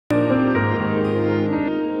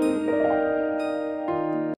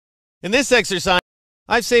In this exercise,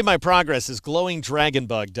 I've saved my progress as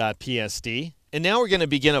glowingdragonbug.psd, and now we're going to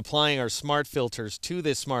begin applying our smart filters to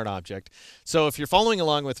this smart object. So if you're following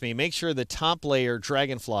along with me, make sure the top layer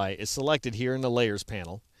Dragonfly is selected here in the Layers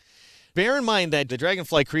panel. Bear in mind that the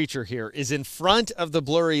Dragonfly creature here is in front of the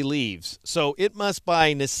blurry leaves, so it must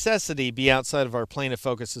by necessity be outside of our plane of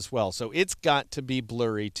focus as well. So it's got to be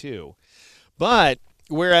blurry too. But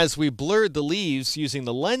whereas we blurred the leaves using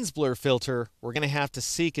the lens blur filter, we're going to have to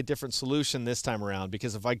seek a different solution this time around,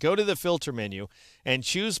 because if I go to the filter menu and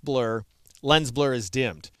choose blur, lens blur is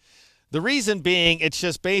dimmed. The reason being, it's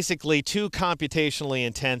just basically too computationally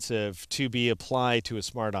intensive to be applied to a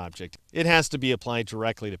smart object. It has to be applied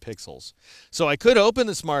directly to pixels. So I could open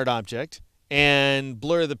the smart object and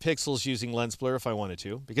blur the pixels using lens blur if I wanted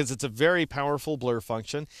to, because it's a very powerful blur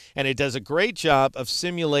function and it does a great job of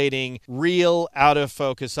simulating real out of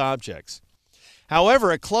focus objects.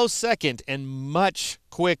 However, a close second and much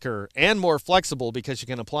quicker and more flexible, because you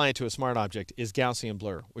can apply it to a smart object, is Gaussian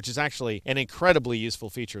Blur, which is actually an incredibly useful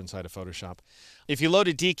feature inside of Photoshop. If you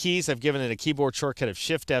loaded D keys, I've given it a keyboard shortcut of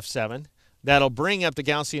Shift F7. That'll bring up the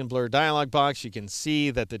Gaussian Blur dialog box. You can see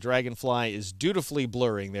that the Dragonfly is dutifully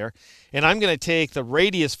blurring there. And I'm going to take the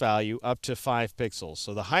radius value up to 5 pixels.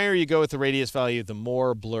 So the higher you go with the radius value, the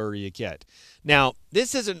more blur you get. Now,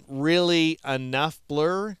 this isn't really enough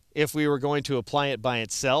blur. If we were going to apply it by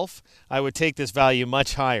itself, I would take this value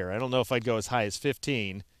much higher. I don't know if I'd go as high as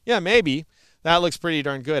 15. Yeah, maybe. That looks pretty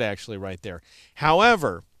darn good actually right there.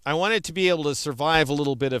 However, I want it to be able to survive a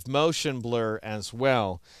little bit of motion blur as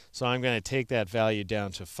well. So I'm going to take that value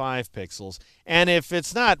down to 5 pixels. And if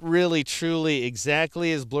it's not really truly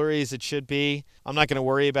exactly as blurry as it should be, I'm not going to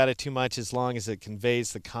worry about it too much as long as it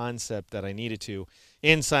conveys the concept that I need it to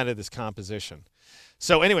inside of this composition.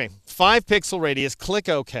 So anyway, 5 pixel radius, click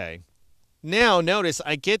OK. Now notice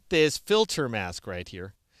I get this filter mask right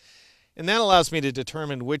here. And that allows me to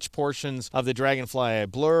determine which portions of the Dragonfly I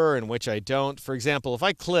blur and which I don't. For example, if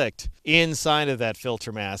I clicked inside of that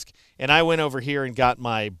filter mask and I went over here and got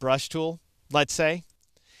my brush tool, let's say,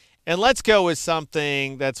 and let's go with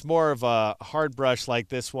something that's more of a hard brush like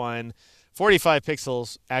this one, 45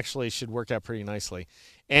 pixels actually should work out pretty nicely.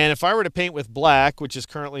 And if I were to paint with black, which is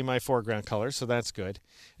currently my foreground color, so that's good.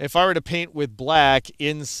 If I were to paint with black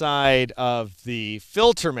inside of the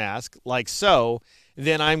filter mask, like so,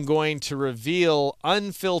 then I'm going to reveal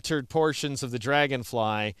unfiltered portions of the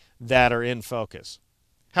Dragonfly that are in focus.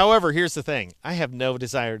 However, here's the thing. I have no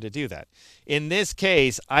desire to do that. In this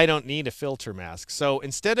case, I don't need a filter mask. So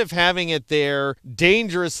instead of having it there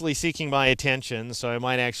dangerously seeking my attention, so I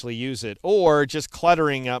might actually use it, or just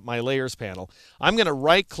cluttering up my layers panel, I'm going to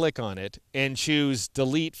right-click on it and choose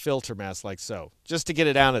Delete Filter Mask like so, just to get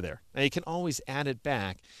it out of there. Now you can always add it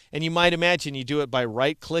back, and you might imagine you do it by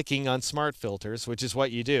right-clicking on Smart Filters, which is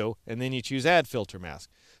what you do, and then you choose Add Filter Mask.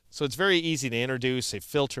 So it's very easy to introduce a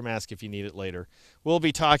filter mask if you need it later. We'll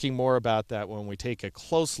be talking more about that when we take a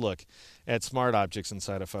close look at smart objects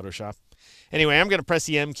inside of Photoshop. Anyway, I'm going to press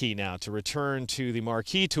the M key now to return to the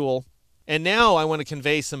marquee tool. And now I want to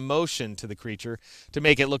convey some motion to the creature to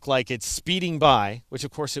make it look like it's speeding by, which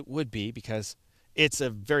of course it would be because it's a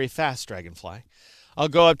very fast Dragonfly. I'll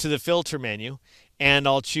go up to the filter menu and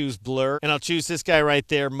I'll choose blur, and I'll choose this guy right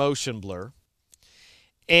there, motion blur.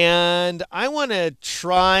 And I want to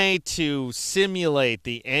try to simulate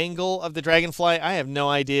the angle of the Dragonfly. I have no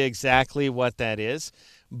idea exactly what that is,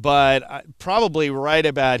 but probably right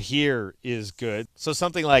about here is good. So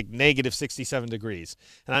something like -67 degrees.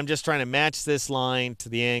 And I'm just trying to match this line to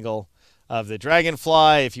the angle of the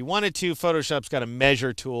Dragonfly. If you wanted to, Photoshop's got a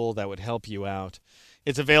measure tool that would help you out.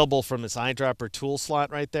 It's available from this eyedropper tool slot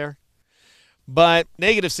right there. But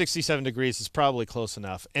 -67 degrees is probably close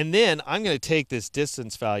enough. And then I'm going to take this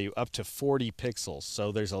distance value up to 40 pixels.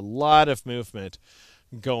 So there's a lot of movement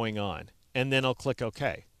going on. And then I'll click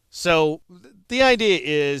OK. So the idea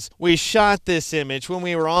is we shot this image when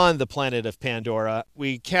we were on the planet of Pandora.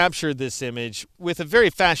 We captured this image with a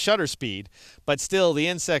very fast shutter speed, but still the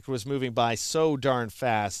insect was moving by so darn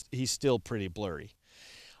fast, he's still pretty blurry.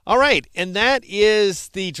 All right, and that is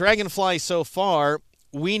the Dragonfly so far.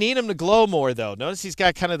 We need him to glow more, though. Notice he's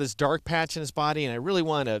got kind of this dark patch in his body, and I really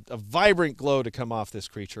want a vibrant glow to come off this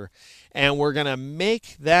creature. And we're going to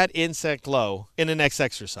make that insect glow in the next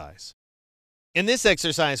exercise. In this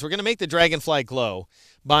exercise, we're going to make the Dragonfly glow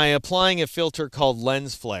by applying a filter called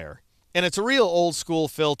Lens Flare. And it's a real old school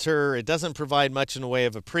filter. It doesn't provide much in the way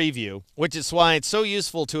of a preview, which is why it's so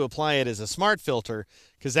useful to apply it as a smart filter,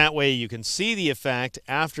 because that way you can see the effect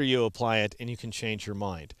after you apply it and you can change your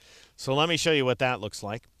mind. So let me show you what that looks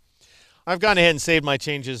like. I've gone ahead and saved my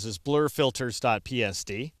changes as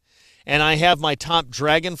blurfilters.psd. And I have my top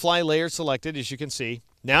Dragonfly layer selected, as you can see.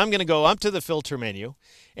 Now I'm going to go up to the filter menu,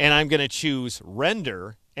 and I'm going to choose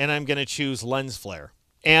Render, and I'm going to choose Lens Flare.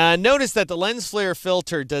 And notice that the lens flare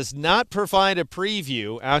filter does not provide a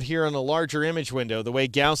preview out here on a larger image window the way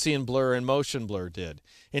Gaussian Blur and Motion Blur did.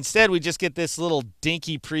 Instead, we just get this little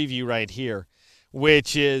dinky preview right here,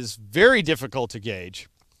 which is very difficult to gauge.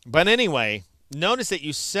 But anyway, notice that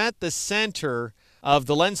you set the center of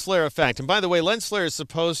the lens flare effect. And by the way, lens flare is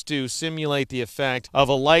supposed to simulate the effect of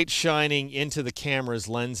a light shining into the camera's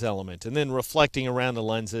lens element and then reflecting around the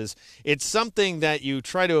lenses. It's something that you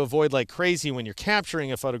try to avoid like crazy when you're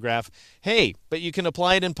capturing a photograph. Hey, but you can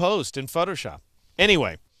apply it in post in Photoshop.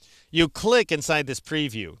 Anyway, you click inside this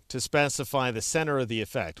preview to specify the center of the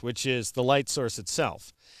effect, which is the light source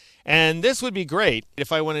itself. And this would be great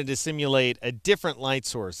if I wanted to simulate a different light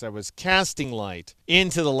source that was casting light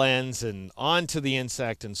into the lens and onto the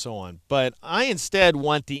insect and so on. But I instead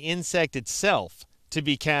want the insect itself to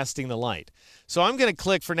be casting the light. So I'm going to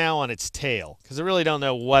click for now on its tail because I really don't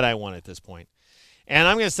know what I want at this point. And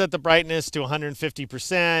I'm going to set the brightness to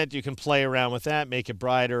 150%. You can play around with that, make it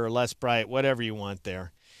brighter or less bright, whatever you want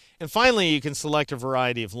there. And finally, you can select a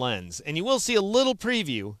variety of lens. And you will see a little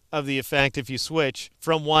preview of the effect if you switch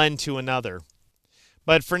from one to another.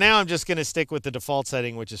 But for now, I'm just going to stick with the default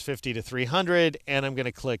setting, which is 50 to 300. And I'm going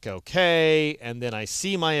to click OK. And then I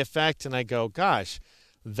see my effect and I go, gosh,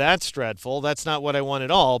 that's dreadful. That's not what I want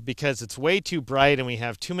at all because it's way too bright and we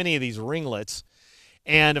have too many of these ringlets.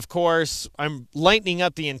 And of course, I'm lightening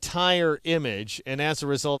up the entire image, and as a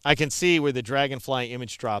result, I can see where the Dragonfly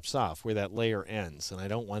image drops off, where that layer ends, and I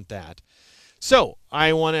don't want that. So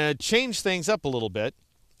I want to change things up a little bit.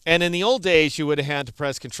 And in the old days, you would have had to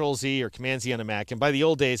press Control-Z or Command-Z on a Mac. And by the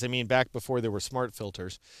old days, I mean back before there were smart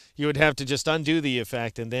filters. You would have to just undo the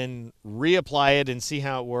effect and then reapply it and see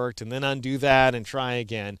how it worked, and then undo that and try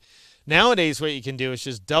again. Nowadays, what you can do is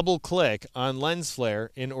just double-click on lens flare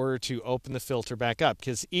in order to open the filter back up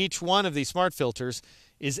because each one of these smart filters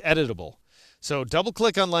is editable. So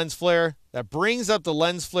double-click on lens flare. That brings up the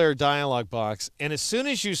lens flare dialog box. And as soon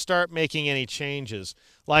as you start making any changes,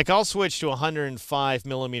 like I'll switch to a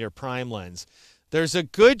 105mm prime lens, there's a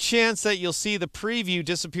good chance that you'll see the preview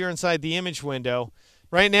disappear inside the image window.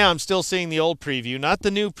 Right now, I'm still seeing the old preview, not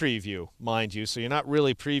the new preview, mind you, so you're not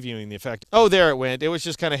really previewing the effect. Oh, there it went. It was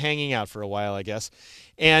just kind of hanging out for a while, I guess.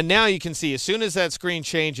 And now you can see, as soon as that screen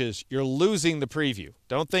changes, you're losing the preview.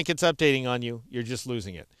 Don't think it's updating on you. You're just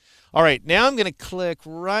losing it. All right, now I'm going to click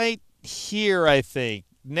right here, I think,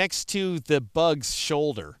 next to the bug's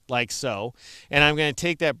shoulder, like so. And I'm going to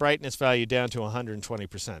take that brightness value down to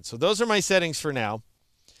 120%. So those are my settings for now.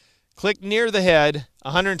 Click near the head,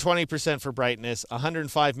 120% for brightness,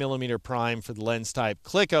 105mm prime for the lens type.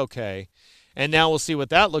 Click OK. And now we'll see what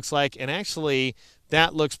that looks like. And actually,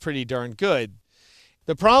 that looks pretty darn good.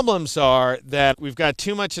 The problems are that we've got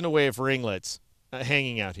too much in the way of ringlets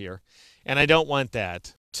hanging out here. And I don't want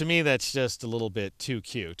that. To me, that's just a little bit too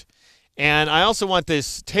cute. And I also want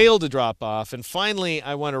this tail to drop off. And finally,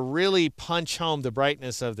 I want to really punch home the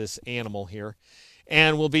brightness of this animal here.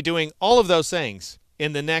 And we'll be doing all of those things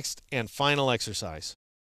in the next and final exercise.